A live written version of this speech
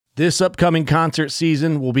This upcoming concert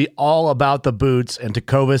season will be all about the boots, and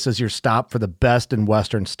Tecovas is your stop for the best in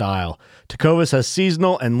Western style. Tecovas has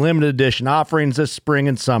seasonal and limited edition offerings this spring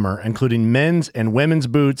and summer, including men's and women's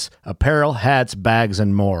boots, apparel, hats, bags,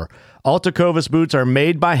 and more. All Tecovas boots are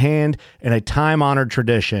made by hand in a time-honored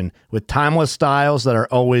tradition with timeless styles that are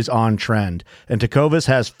always on trend. And Tecovas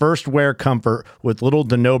has first wear comfort with little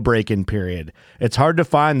to no break-in period. It's hard to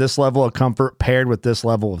find this level of comfort paired with this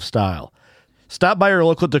level of style. Stop by your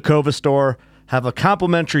local Tecovas store, have a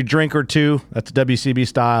complimentary drink or two, that's WCB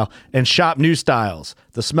style, and shop new styles.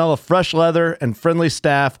 The smell of fresh leather and friendly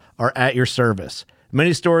staff are at your service.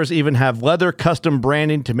 Many stores even have leather custom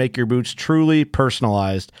branding to make your boots truly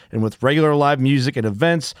personalized. And with regular live music and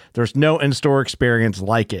events, there's no in-store experience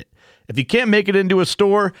like it. If you can't make it into a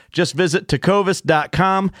store, just visit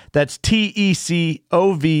tecovas.com. That's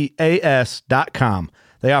TECOVAS.com.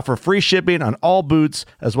 They offer free shipping on all boots,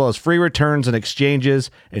 as well as free returns and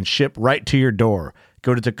exchanges, and ship right to your door.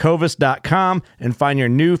 Go to tecovas.com and find your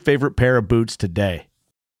new favorite pair of boots today.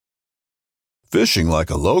 Fishing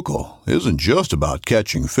like a local isn't just about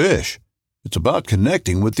catching fish. It's about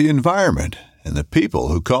connecting with the environment and the people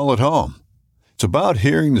who call it home. It's about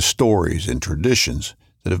hearing the stories and traditions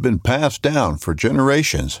that have been passed down for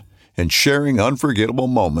generations and sharing unforgettable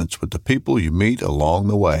moments with the people you meet along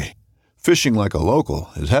the way. Fishing like a local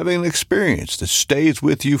is having an experience that stays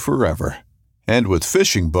with you forever. And with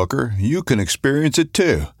Fishing Booker, you can experience it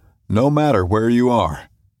too, no matter where you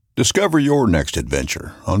are. Discover your next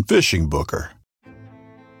adventure on Fishing Booker.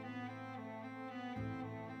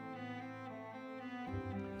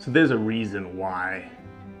 So there's a reason why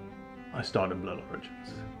I started Blood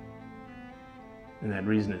Origins. And that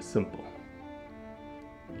reason is simple.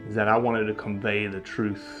 Is that I wanted to convey the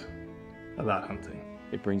truth about hunting.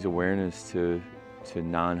 It brings awareness to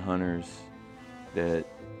non-hunters that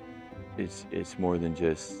it's more than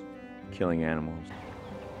just killing animals.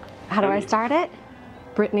 How do I start it?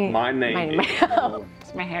 Brittany. My name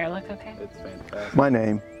Does my hair look okay? It's fantastic. My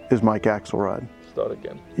name is Mike Axelrod. Start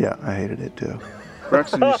again. Yeah, I hated it too.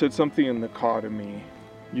 Braxton, you said something in the car to me.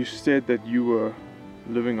 You said that you were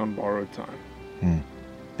living on borrowed time.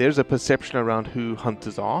 There's a perception around who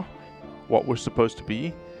hunters are, what we're supposed to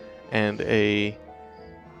be, and a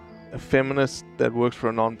feminist that works for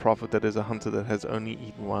a non-profit that is a hunter that has only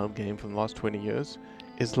eaten wild game for the last 20 years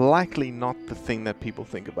is likely not the thing that people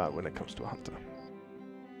think about when it comes to a hunter.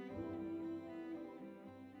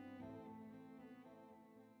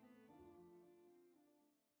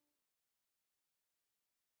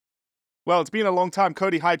 Well, it's been a long time.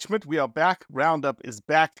 Cody Heidschmidt, we are back. Roundup is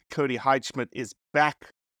back. Cody Heidschmidt is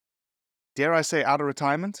back. Dare I say out of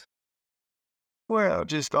retirement? Well,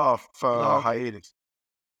 just off hiatus.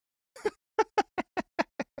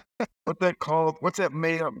 What's that called? What's that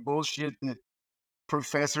made up bullshit that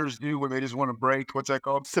professors do when they just want to break? What's that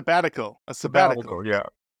called? Sabbatical. A sabbatical. Yeah.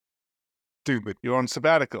 Stupid. You're on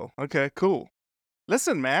sabbatical. Okay, cool.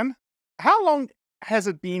 Listen, man, how long has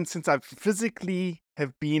it been since I physically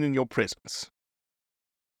have been in your presence?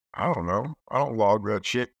 I don't know. I don't log that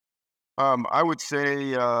shit. I would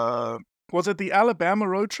say, was it the Alabama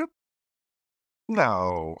road trip?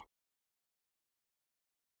 No.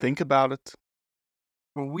 Think about it.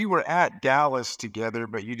 Well, we were at Dallas together,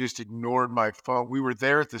 but you just ignored my phone. We were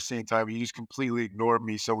there at the same time. You just completely ignored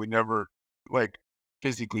me, so we never,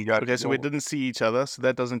 physically got Okay, so we didn't see each other, so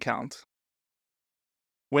that doesn't count.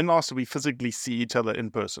 When last did we physically see each other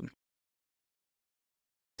in person?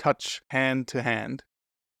 Touch, hand to hand.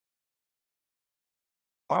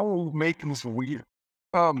 I will make this weird.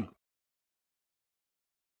 I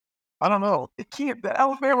don't know. It can't. The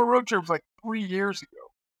Alabama road trip was like 3 years ago.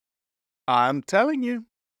 I'm telling you.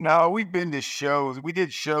 No, we've been to shows. We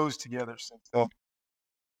did shows together since then.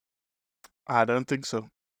 I don't think so.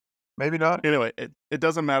 Maybe not. Anyway, it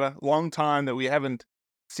doesn't matter. Long time that we haven't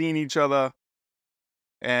seen each other.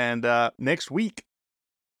 And next week,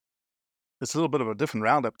 it's a little bit of a different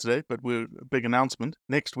roundup today, but we're a big announcement.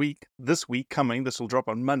 Next week, this week coming, this will drop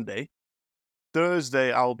on Monday.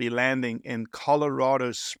 Thursday, I'll be landing in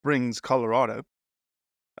Colorado Springs, Colorado.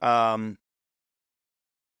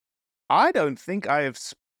 I don't think I have...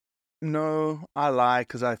 No, I lie,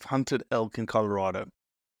 because I've hunted elk in Colorado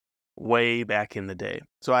way back in the day.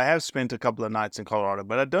 So I have spent a couple of nights in Colorado,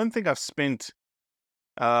 but I don't think I've spent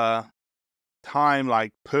time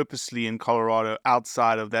purposely in Colorado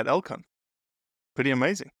outside of that elk hunt. Pretty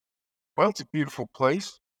amazing. Well, it's a beautiful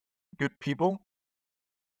place. Good people.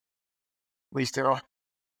 At least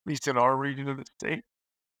in our region of the state.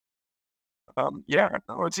 Yeah,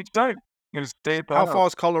 no, it's exciting. I'm gonna stay at the How house. far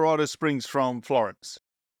is Colorado Springs from Florence?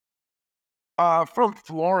 From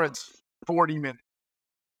Florence, 40 minutes.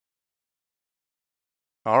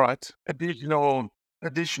 All right. Additional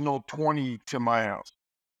 20 to my house.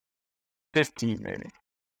 15 maybe.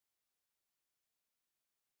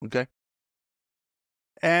 Okay.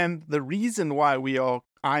 And the reason why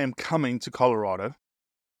I am coming to Colorado,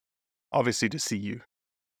 obviously to see you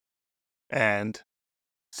and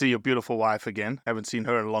see your beautiful wife again. Haven't seen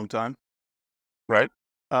her in a long time. Right.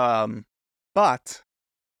 But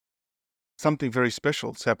something very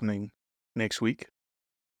special is happening next week.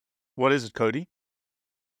 What is it, Cody?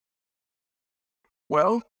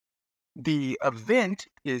 Well, the event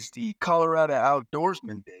is the Colorado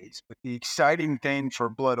Outdoorsman Days, but the exciting thing for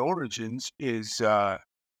Blood Origins is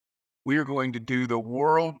we are going to do the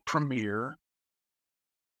world premiere.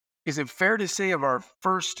 Is it fair to say of our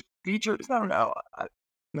first feature? I don't know.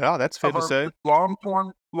 Yeah, that's fair Of to our say. long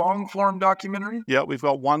form documentary. Yeah, we've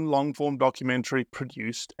got one long form documentary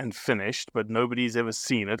produced and finished, but nobody's ever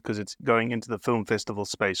seen it because it's going into the film festival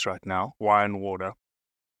space right now, Wire and Water.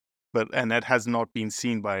 And that has not been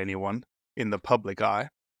seen by anyone in the public eye.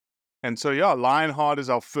 And so, yeah, Lionheart is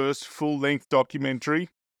our first full-length documentary.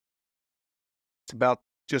 It's about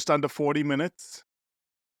just under 40 minutes.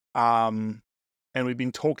 And we've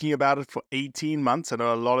been talking about it for 18 months. I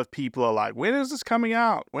know a lot of people are like, when is this coming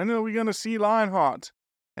out? When are we going to see Lionheart?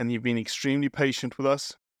 And you've been extremely patient with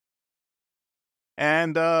us.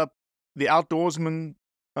 And the Outdoorsman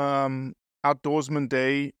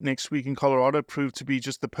Day next week in Colorado proved to be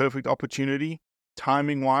just the perfect opportunity,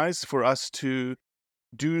 timing-wise, for us to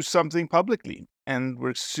do something publicly. And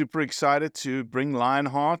we're super excited to bring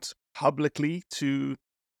Lionheart publicly to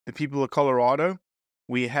the people of Colorado.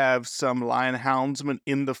 We have some lion houndsmen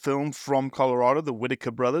in the film from Colorado, the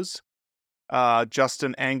Whitaker brothers.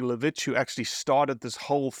 Justin Anglovich, who actually started this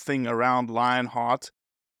whole thing around Lionheart,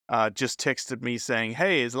 just texted me saying,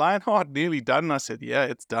 "Hey, is Lionheart nearly done?" And I said, "Yeah,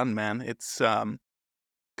 it's done, man. It's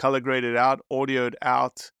color graded out, audioed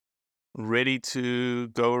out, ready to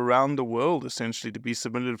go around the world, essentially, to be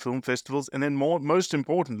submitted to film festivals, and then most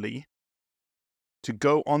importantly, to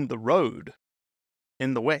go on the road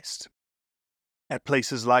in the West at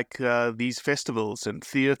places like these festivals and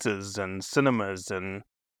theaters and cinemas and,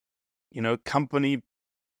 company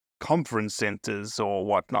conference centers or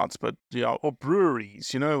whatnots, but or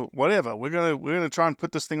breweries, whatever. We're gonna try and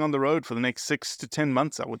put this thing on the road for the next 6 to 10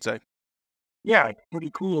 months, I would say. Yeah,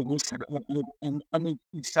 pretty cool. And I'm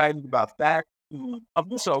excited about that.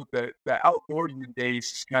 I'm also the Outdoorsman Days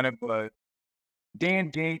is kind of Dan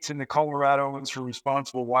Gates and the Coloradoans for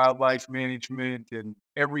responsible wildlife management and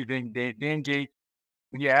everything. Dan Gates,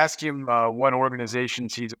 when you ask him what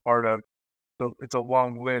organizations he's a part of, so it's a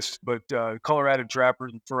long list, but Colorado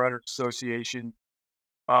Trappers and Forerunners Association.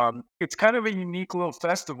 It's kind of a unique little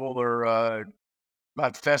festival, or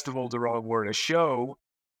not festival, the wrong word, a show,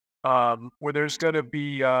 where there's going to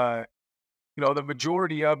be, the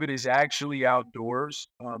majority of it is actually outdoors.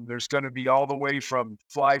 There's going to be all the way from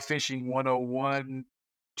fly fishing 101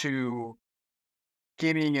 to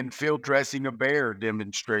skinning and field dressing a bear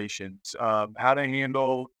demonstrations, how to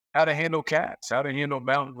handle cats, how to handle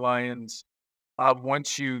mountain lions.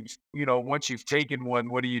 Once you've taken one,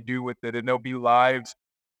 what do you do with it? And there'll be live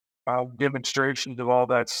demonstrations of all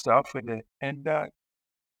that stuff. And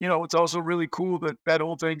it's also really cool that that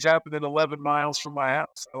whole thing's happening 11 miles from my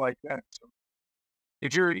house. I like that. So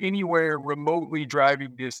if you're anywhere remotely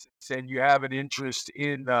driving distance and you have an interest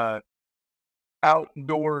in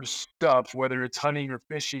outdoor stuff, whether it's hunting or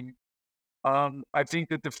fishing, I think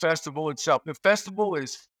that the festival is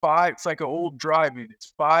it's like an old drive-in.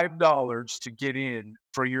 It's $5 to get in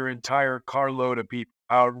for your entire carload of people.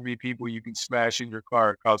 However many people you can smash in your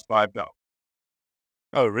car, it costs $5.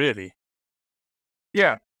 Oh, really?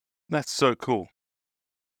 Yeah. That's so cool.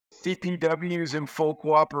 CPW is in full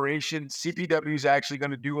cooperation. CPW is actually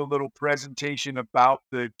going to do a little presentation about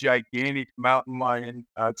the gigantic mountain lion.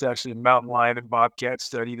 It's actually a mountain lion and bobcat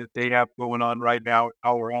study that they have going on right now in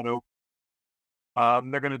Colorado.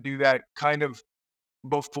 They're going to do that kind of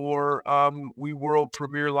before we world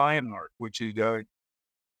premiere Lionheart, which is a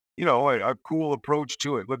cool approach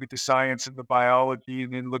to it. Look at the science and the biology,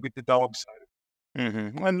 and then look at the dog side.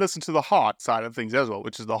 And listen to the heart side of things as well,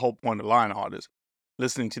 which is the whole point of Lionheart, is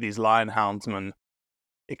listening to these lion houndsmen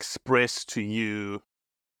express to you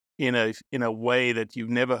in a way that you've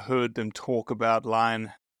never heard them talk about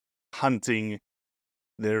lion hunting,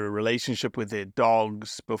 their relationship with their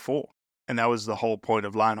dogs before. And that was the whole point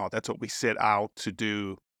of Lionheart. That's what we set out to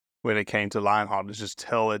do when it came to Lionheart, is just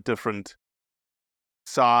tell a different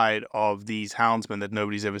side of these houndsmen that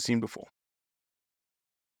nobody's ever seen before.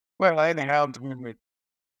 Well, I think houndsmen would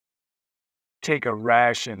take a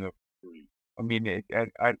ration of. I mean,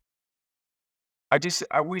 I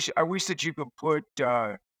wish that you could put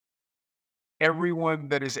everyone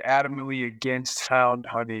that is adamantly against hound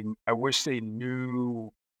hunting. I wish they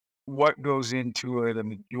knew what goes into it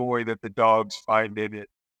and the joy that the dogs find in it.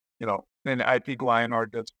 And I think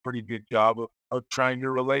Lionheart does a pretty good job of trying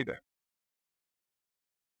to relate it.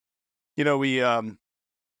 We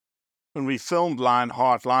when we filmed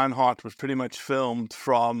Lionheart was pretty much filmed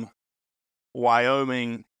from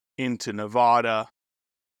Wyoming into Nevada,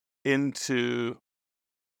 into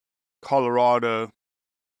Colorado,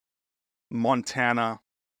 Montana,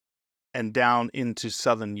 and down into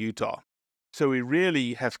southern Utah. So we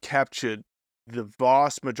really have captured the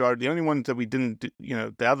vast majority. The only ones that we didn't do,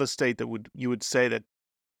 the other state that you would say that,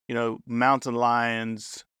 mountain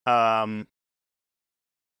lions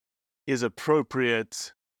is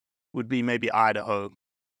appropriate would be maybe Idaho.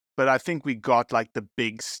 But I think we got like the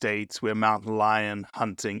big states where mountain lion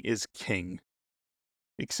hunting is king.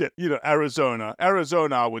 Except, Arizona.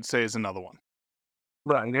 Arizona, I would say, is another one.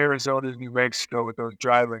 Right, in Arizona, New Mexico with those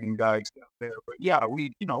driving guys down there. But yeah,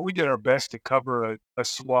 we did our best to cover a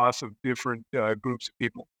swath of different groups of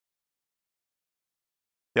people.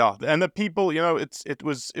 Yeah, and the people, it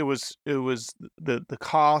was the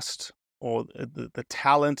cast or the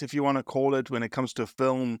talent, if you want to call it, when it comes to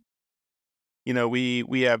film.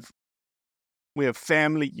 We have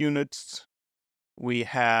family units. We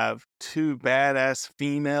have 2 badass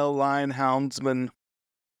female lion houndsmen.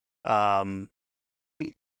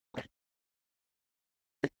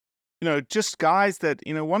 Just guys that,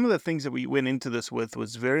 one of the things that we went into this with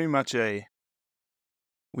was very much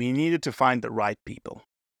we needed to find the right people.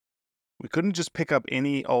 We couldn't just pick up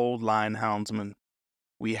any old lion houndsman.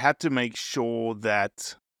 We had to make sure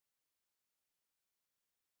that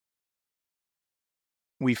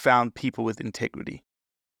we found people with integrity.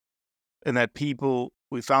 And that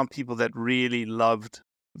we found people that really loved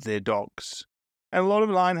their dogs. And a lot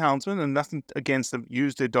of lion houndsmen, and nothing against them,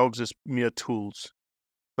 use their dogs as mere tools.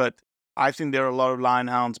 But I think there are a lot of lion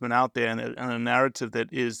houndsmen out there, and a narrative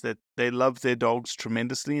that is that they love their dogs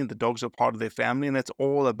tremendously, and the dogs are part of their family, and that's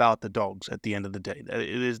all about the dogs at the end of the day.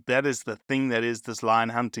 That is the thing that is this lion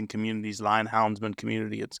hunting community's lion houndsman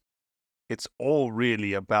community. It's all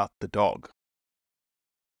really about the dog.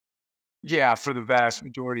 Yeah, for the vast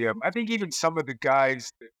majority of them. I think even some of the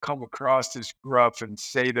guys that come across as gruff and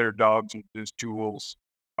say their dogs are just tools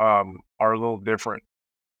are a little different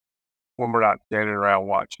when we're not standing around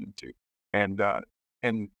watching them too.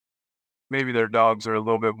 And maybe their dogs are a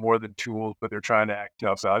little bit more than tools, but they're trying to act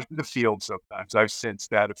tough out in the field sometimes. I've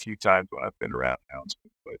sensed that a few times when I've been around hounds.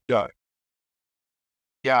 But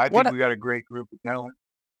yeah, I think we got a great group of talent.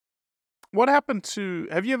 What happened to?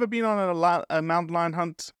 Have you ever been on a mountain lion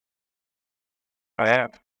hunt? I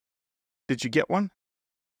have. Did you get one?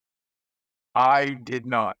 I did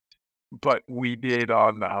not, but we did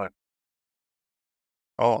on the hunt.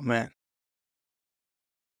 Oh man.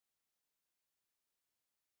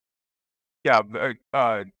 Yeah,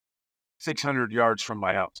 600 yards from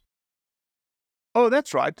my house. Oh,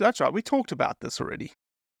 that's right. That's right. We talked about this already.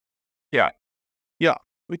 Yeah. Yeah,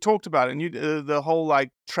 we talked about it. And you, the whole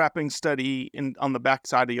like trapping study on the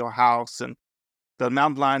backside of your house, and the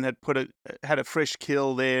mountain lion had a fresh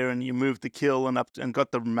kill there, and you moved the kill and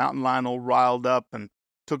got the mountain lion all riled up, and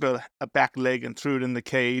took a back leg and threw it in the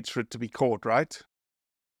cage for it to be caught, right?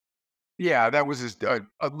 Yeah, that was a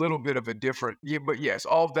little bit of a different. Yeah, but yes,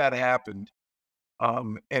 all of that happened.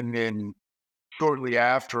 And then shortly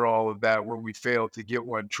after all of that, where we failed to get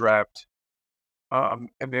one trapped, and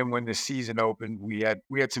then when the season opened, we had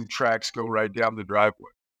some tracks go right down the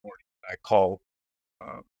driveway. I called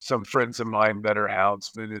some friends of mine that are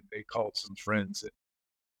houndsmen, and they called some friends.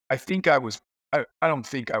 I think I was. I don't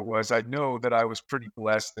think I was. I know that I was pretty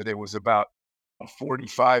blessed that it was about a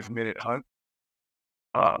 45-minute hunt.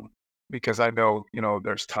 Because I know,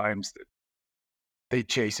 there's times that they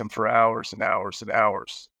chase them for hours and hours and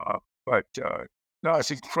hours. But no,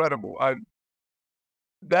 it's incredible.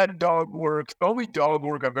 That dog work, the only dog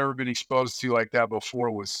work I've ever been exposed to like that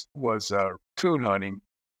before was coon hunting.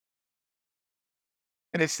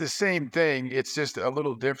 And it's the same thing. It's just a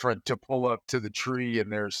little different to pull up to the tree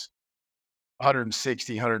and there's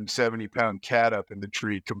 160, 170-pound cat up in the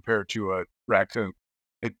tree compared to a raccoon.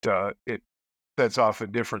 It sets off a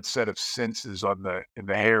different set of senses in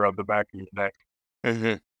the hair on the back of your neck.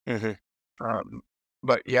 Mm-hmm. Mm-hmm.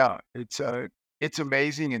 But yeah, it's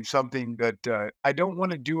amazing and something that I don't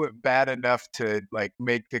want to do it bad enough to like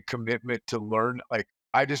make the commitment to learn. Like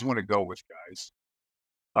I just want to go with guys.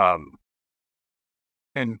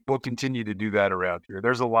 and we'll continue to do that around here.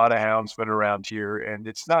 There's a lot of houndsmen around here, and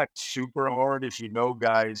it's not super hard if you know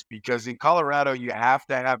guys, because in Colorado, you have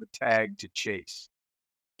to have a tag to chase.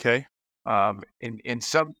 Okay. In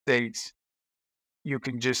some states, you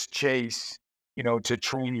can just chase, to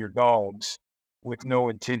train your dogs with no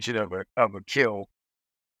intention of a kill.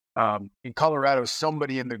 In Colorado,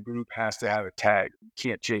 somebody in the group has to have a tag. You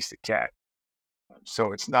can't chase the cat.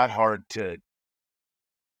 So it's not hard to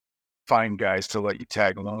find guys to let you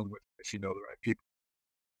tag along with if you know the right people.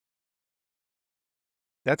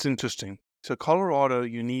 That's interesting. So Colorado,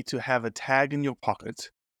 you need to have a tag in your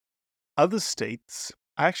pocket. Other states,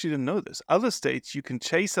 I actually didn't know this. Other states, you can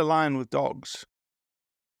chase a lion with dogs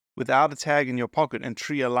without a tag in your pocket and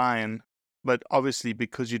tree a lion. But obviously,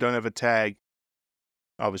 because you don't have a tag,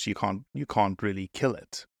 obviously you can't really kill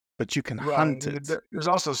it. But you can hunt it. There's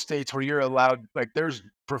also states where you're allowed, like there's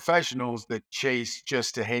professionals that chase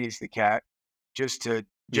just to haze the cat, just to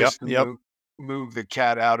move the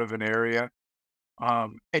cat out of an area.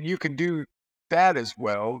 And you can do that as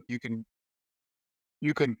well. You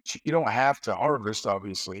don't have to harvest,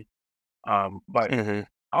 obviously. But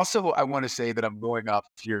also I want to say that I'm going off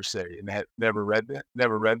hearsay and had never read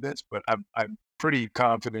this, but I'm pretty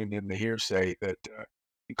confident in the hearsay that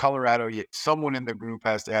in Colorado, someone in the group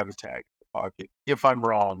has to have a tag in the pocket. If I'm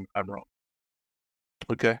wrong, I'm wrong.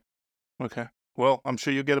 Okay. Well, I'm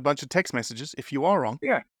sure you'll get a bunch of text messages if you are wrong.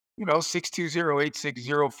 Yeah.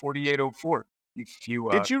 620-860-4804. If you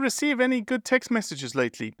Did you receive any good text messages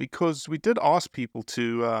lately? Because we did ask people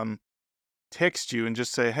to text you and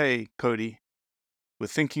just say, "Hey, Cody, we're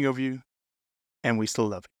thinking of you, and we still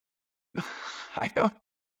love you." I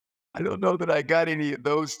don't know that I got any of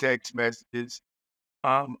those text messages.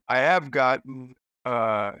 I have gotten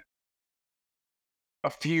a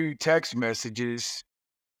few text messages.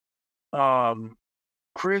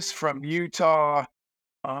 Chris from Utah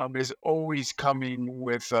is always coming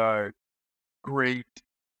with great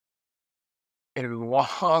and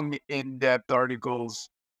long, in-depth articles.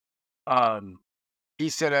 He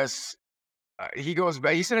sent us. He goes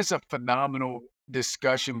back. He sent us a phenomenal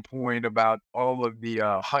discussion point about all of the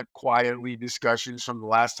Hunt Quietly discussions from the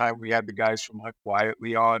last time we had the guys from Hunt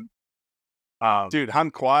Quietly on. Dude,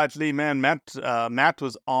 Hunt Quietly, man. Matt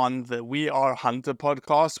was on the We Are Hunter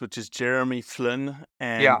podcast, which is Jeremy Flynn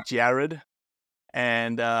and Jared,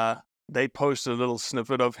 and they posted a little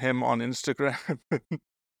snippet of him on Instagram.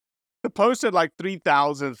 The post had like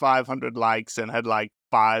 3,500 likes and had like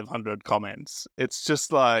 500 comments. It's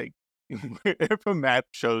just like if a Matt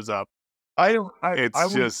shows up,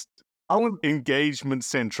 it's engagement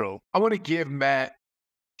central. I want to give Matt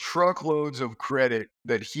truckloads of credit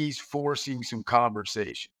that he's forcing some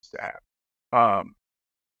conversations to have. I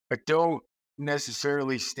don't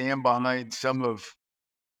necessarily stand behind some of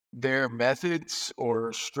their methods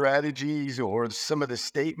or strategies or some of the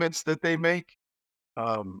statements that they make.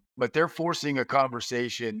 But they're forcing a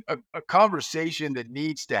conversation that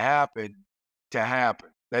needs to happen.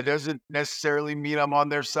 That doesn't necessarily mean I'm on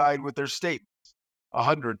their side with their statements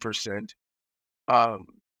 100%.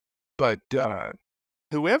 But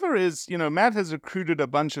whoever is, Matt has recruited a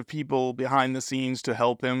bunch of people behind the scenes to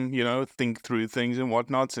help him, think through things and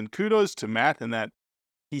whatnots. And kudos to Matt in that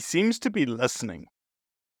he seems to be listening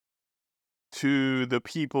to the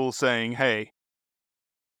people saying, "Hey,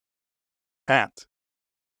 Matt,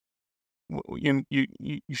 you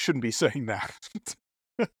shouldn't be saying that."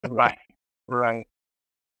 Right.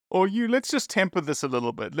 Or let's just temper this a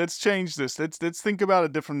little bit. Let's change this. Let's think about a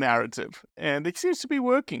different narrative. And it seems to be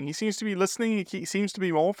working. He seems to be listening. He seems to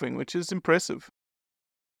be morphing, which is impressive.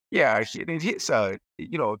 Yeah, it's the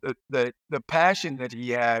passion that he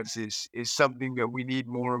has is something that we need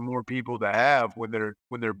more and more people to have when they're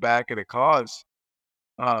back at a cause.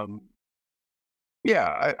 Yeah,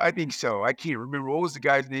 I think so. I can't remember what was the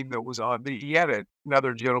guy's name that was on. He had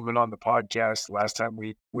another gentleman on the podcast last time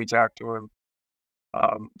we talked to him.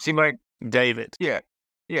 Seemed like David. Yeah,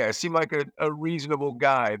 seemed like a reasonable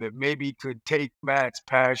guy that maybe could take Matt's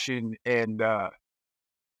passion and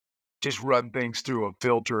just run things through a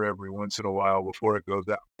filter every once in a while before it goes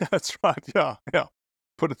out. That's right. Yeah.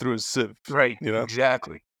 Put it through a sieve. Right.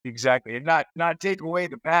 Exactly. And not take away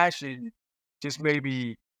the passion, just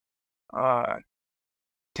maybe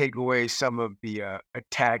take away some of the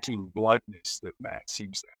attacking bluntness that Matt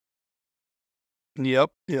seems to have.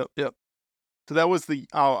 Yep. So that was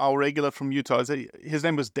our regular from Utah. His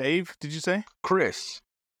name was Dave, did you say? Chris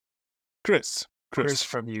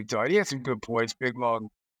from Utah. He had some good points, big long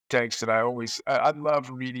text that I love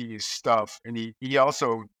reading his stuff. And he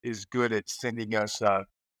also is good at sending us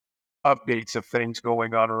updates of things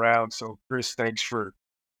going on around. So Chris, thanks for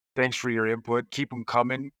Thanks for your input. Keep them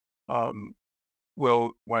coming.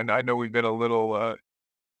 When I know we've been a little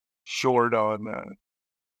short on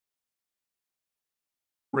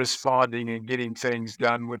responding and getting things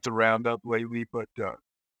done with the roundup lately, but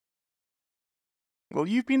Well,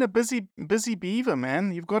 you've been a busy beaver,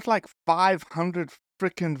 man. You've got like 500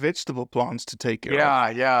 frickin' vegetable plants to take care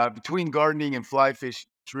of. yeah. Between gardening and fly fishing,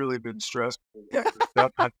 it's really been stressful.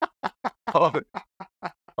 Stuff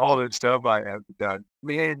all the stuff I have done.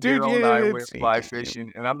 Me and Dude, Daryl and I yeah. went fly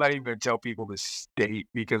fishing, and I'm not even gonna tell people the state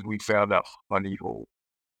because we found a honey hole.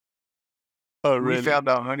 Oh, We really? found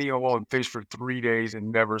a honey hole and fished for 3 days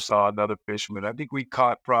and never saw another fisherman. I think we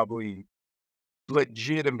caught probably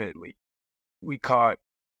legitimately, we caught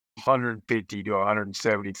 150 to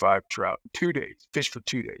 175 trout in 2 days. Fished for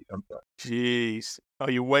 2 days, I'm sorry. Jeez. Oh,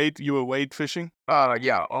 you were wade fishing?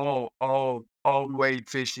 Yeah, all wade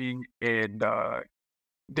fishing, and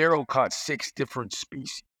Daryl caught 6 different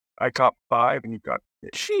species. I caught 5 and he caught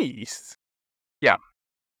 6. Jeez. Yeah.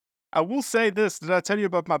 I will say this. Did I tell you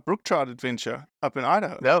about my brook trout adventure up in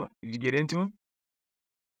Idaho? No. Did you get into him?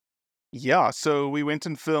 Yeah, so we went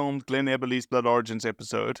and filmed Glenn Eberle's Blood Origins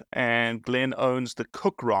episode, and Glenn owns the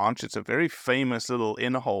Cook Ranch. It's a very famous little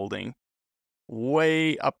inn holding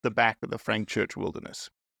way up the back of the Frank Church Wilderness.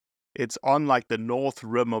 It's on like the north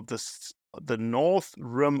rim of the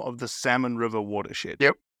Salmon River watershed.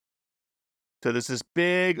 Yep. So there's this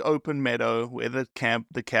big open meadow where the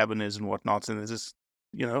cabin is and whatnot, and there's this,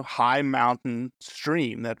 high mountain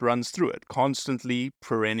stream that runs through it, constantly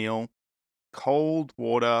perennial, cold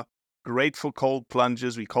water, great for cold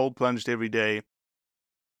plunges. We cold plunged every day.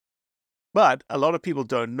 But a lot of people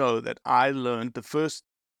don't know that I learned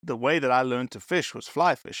the way that I learned to fish was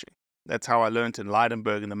fly fishing. That's how I learned in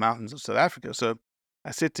Leidenburg in the mountains of South Africa. So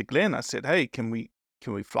I said to Glenn, I said, hey, can we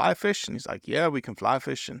fly fish? And he's like, yeah, we can fly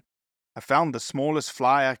fish. And I found the smallest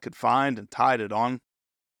fly I could find and tied it on.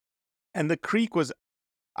 And the creek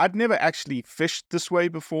I'd never actually fished this way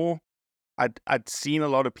before. I'd seen a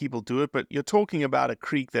lot of people do it, but you're talking about a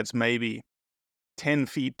creek that's maybe 10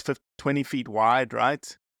 feet, 20 feet wide,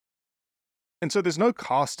 right? And so there's no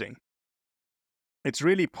casting. It's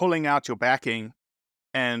really pulling out your backing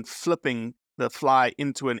and flipping the fly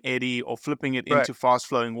into an eddy or flipping it into fast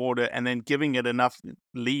flowing water and then giving it enough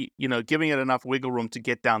wiggle room to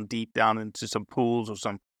get deep down into some pools or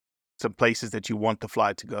some places that you want the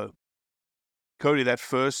fly to go. Cody, that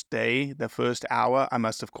first day, the first hour, I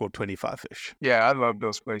must have caught 25 fish. Yeah, I love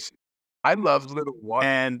those places. I love little water.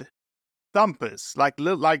 And thumpers, like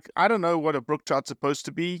I don't know what a brook trout's supposed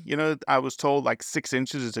to be. I was told like 6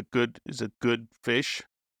 inches is a good fish.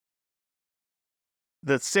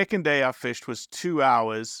 The second day I fished was 2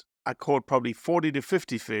 hours. I caught probably 40 to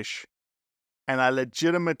 50 fish, and I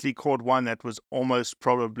legitimately caught one that was almost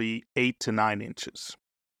probably 8 to 9 inches.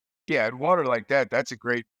 Yeah, and water like that, that's a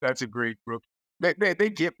great brook. They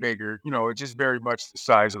get bigger, it's just very much the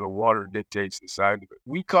size of the water dictates the size of it.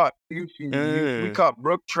 We caught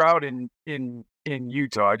brook trout in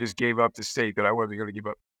Utah. I just gave up the state that I wasn't going to give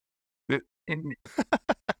up.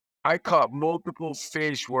 I caught multiple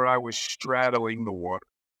fish where I was straddling the water.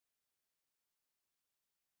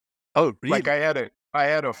 Oh, really? Like I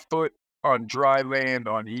had a foot on dry land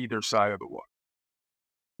on either side of the water.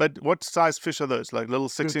 But what size fish are those? Like little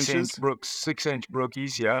 6 inches? 6-inch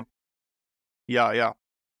brookies, yeah. Yeah.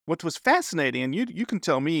 What was fascinating, and you can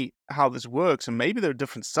tell me how this works, and maybe there are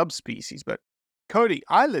different subspecies, but Cody,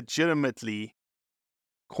 I legitimately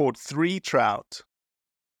caught 3 trout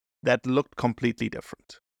that looked completely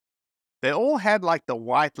different. They all had like the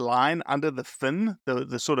white line under the fin,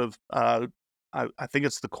 the sort of, I think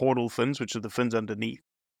it's the caudal fins, which are the fins underneath.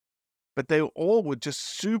 But they all were just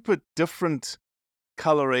super different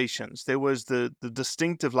colorations. There was the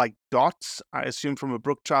distinctive like dots, I assume from a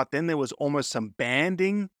brook trout. Then there was almost some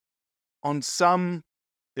banding on some.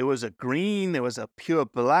 There was a green, there was a pure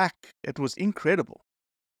black. It was incredible.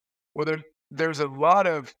 Well, there's a lot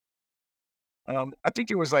of, I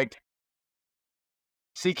think it was like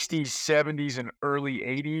 60s, 70s, and early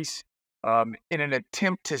 80s. In an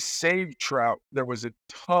attempt to save trout, there was a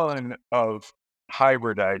ton of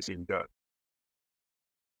hybridizing done.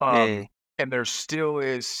 And there still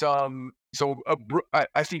is some. So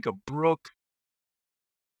I think a brook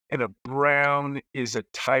and a brown is a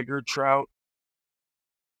tiger trout.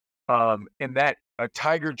 And that a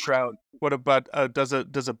tiger trout. What about does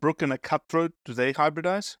a brook and a cutthroat, do they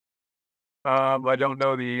hybridize? I don't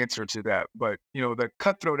know the answer to that, but the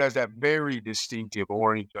cutthroat has that very distinctive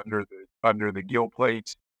orange under the gill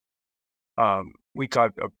plates. We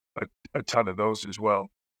caught a ton of those as well.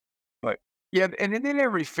 But Yeah, and then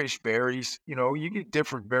every fish varies. You get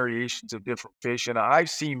different variations of different fish, and I've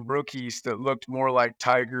seen brookies that looked more like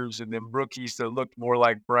tigers, and then brookies that looked more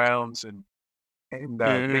like browns, and they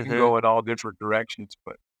can go in all different directions.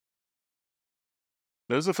 But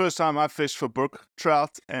This was the first time I fished for brook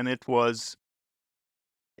trout, and it was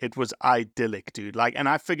idyllic, dude. Like, and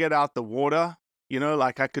I figured out the water.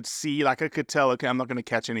 Like I could tell. Okay, I'm not going to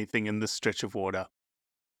catch anything in this stretch of water.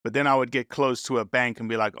 But then I would get close to a bank and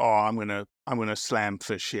be like, "Oh, I'm gonna slam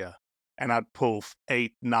fish here," and I'd pull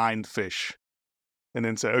 8, 9 fish, and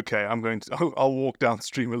then say, "Okay, I'll walk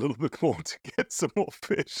downstream a little bit more to get some more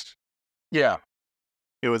fish." yeah,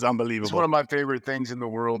 It was it's unbelievable. one of my favorite things in the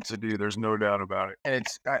world to do. There's no doubt about it. And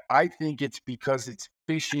I think it's because it's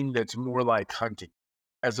fishing that's more like hunting,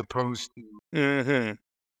 as opposed to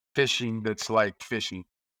fishing that's like fishing.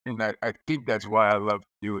 And I think that's why I love to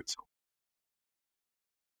do it. So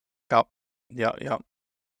Yeah.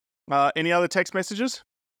 Any other text messages?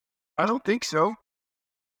 I don't think so.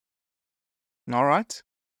 All right.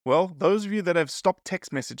 Well, those of you that have stopped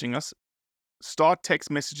text messaging us, start text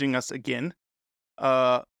messaging us again.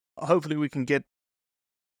 Hopefully we can get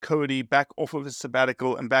Cody back off of his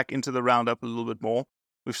sabbatical and back into the roundup a little bit more.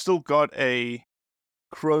 We've still got a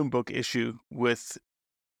Chromebook issue with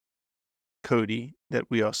Cody that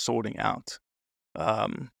we are sorting out.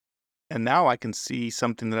 And now I can see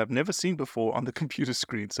something that I've never seen before on the computer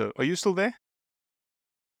screen. So are you still there?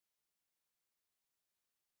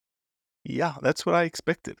 Yeah, that's what I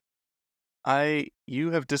expected.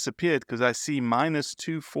 You have disappeared because I see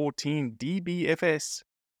 -214 dBFS.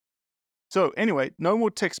 So anyway, no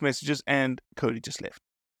more text messages, and Cody just left.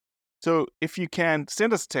 So if you can,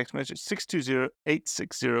 send us a text message,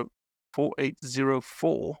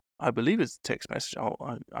 620-860-4804. I believe it's a text message.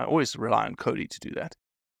 I always rely on Cody to do that.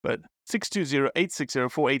 But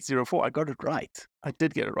 620-860-4804, I got it right. I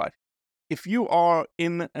did get it right. If you are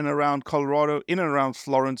in and around Colorado, in and around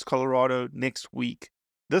Florence, Colorado, next week,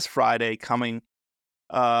 this Friday coming,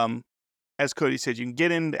 as Cody said, you can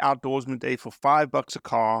get in the Outdoorsman Day for $5 a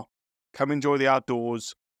car. Come enjoy the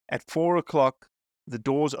outdoors. At 4 o'clock, the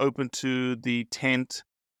doors open to the tent,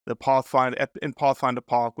 in Pathfinder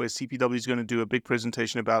Park, where CPW is going to do a big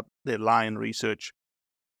presentation about their lion research.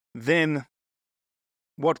 Then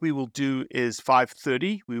what we will do is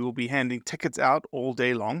 5:30, we will be handing tickets out all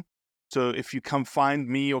day long. So if you come find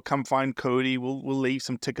me or come find Cody, we'll leave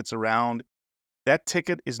some tickets around. That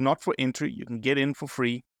ticket is not for entry. You can get in for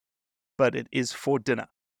free, but it is for dinner.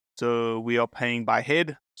 So we are paying by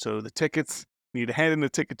head. So the tickets, you need to hand in the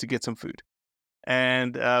ticket to get some food.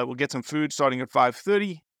 And we'll get some food starting at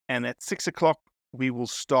 5:30. And at 6 o'clock, we will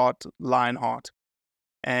start Lionheart.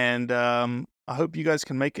 And I hope you guys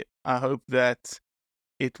can make it. I hope that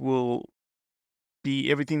it will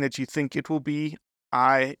be everything that you think it will be.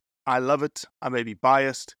 I love it. I may be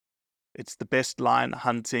biased. It's the best lion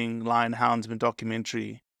hunting, lion houndsman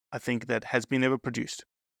documentary I think that has been ever produced,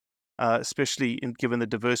 especially given the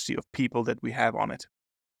diversity of people that we have on it.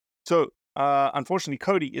 So, unfortunately,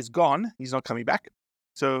 Cody is gone. He's not coming back.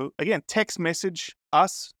 So, again, text message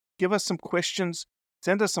us, give us some questions,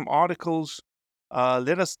 send us some articles,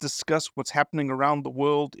 let us discuss what's happening around the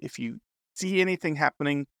world. If you see anything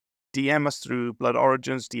happening, DM us through Blood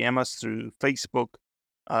Origins, DM us through Facebook,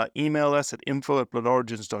 email us at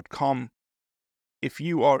info@bloodorigins.com. If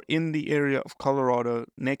you are in the area of Colorado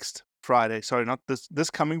next Friday, sorry, not this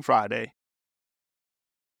coming Friday,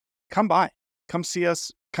 come by, come see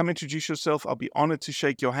us, come introduce yourself. I'll be honored to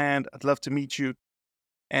shake your hand. I'd love to meet you,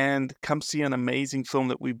 and come see an amazing film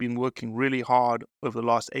that we've been working really hard over the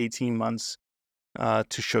last 18 months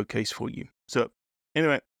to showcase for you. So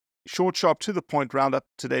anyway, short, sharp, to the point roundup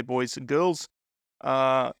today, boys and girls.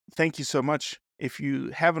 Thank you so much. If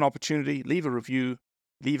you have an opportunity, leave a review,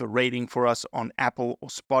 leave a rating for us on Apple or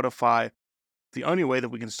Spotify. The only way that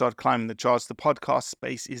we can start climbing the charts, the podcast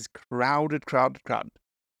space is crowded.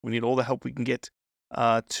 We need all the help we can get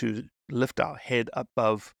to lift our head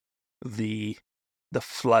above the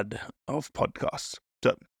flood of podcasts.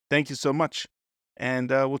 So thank you so much, and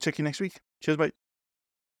we'll check you next week. Cheers, mate.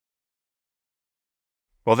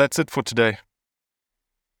 Well, that's it for today.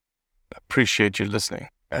 Appreciate you listening,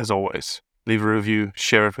 as always. Leave a review,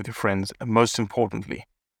 share it with your friends, and most importantly,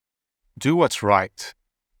 do what's right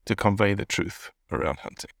to convey the truth around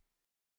hunting.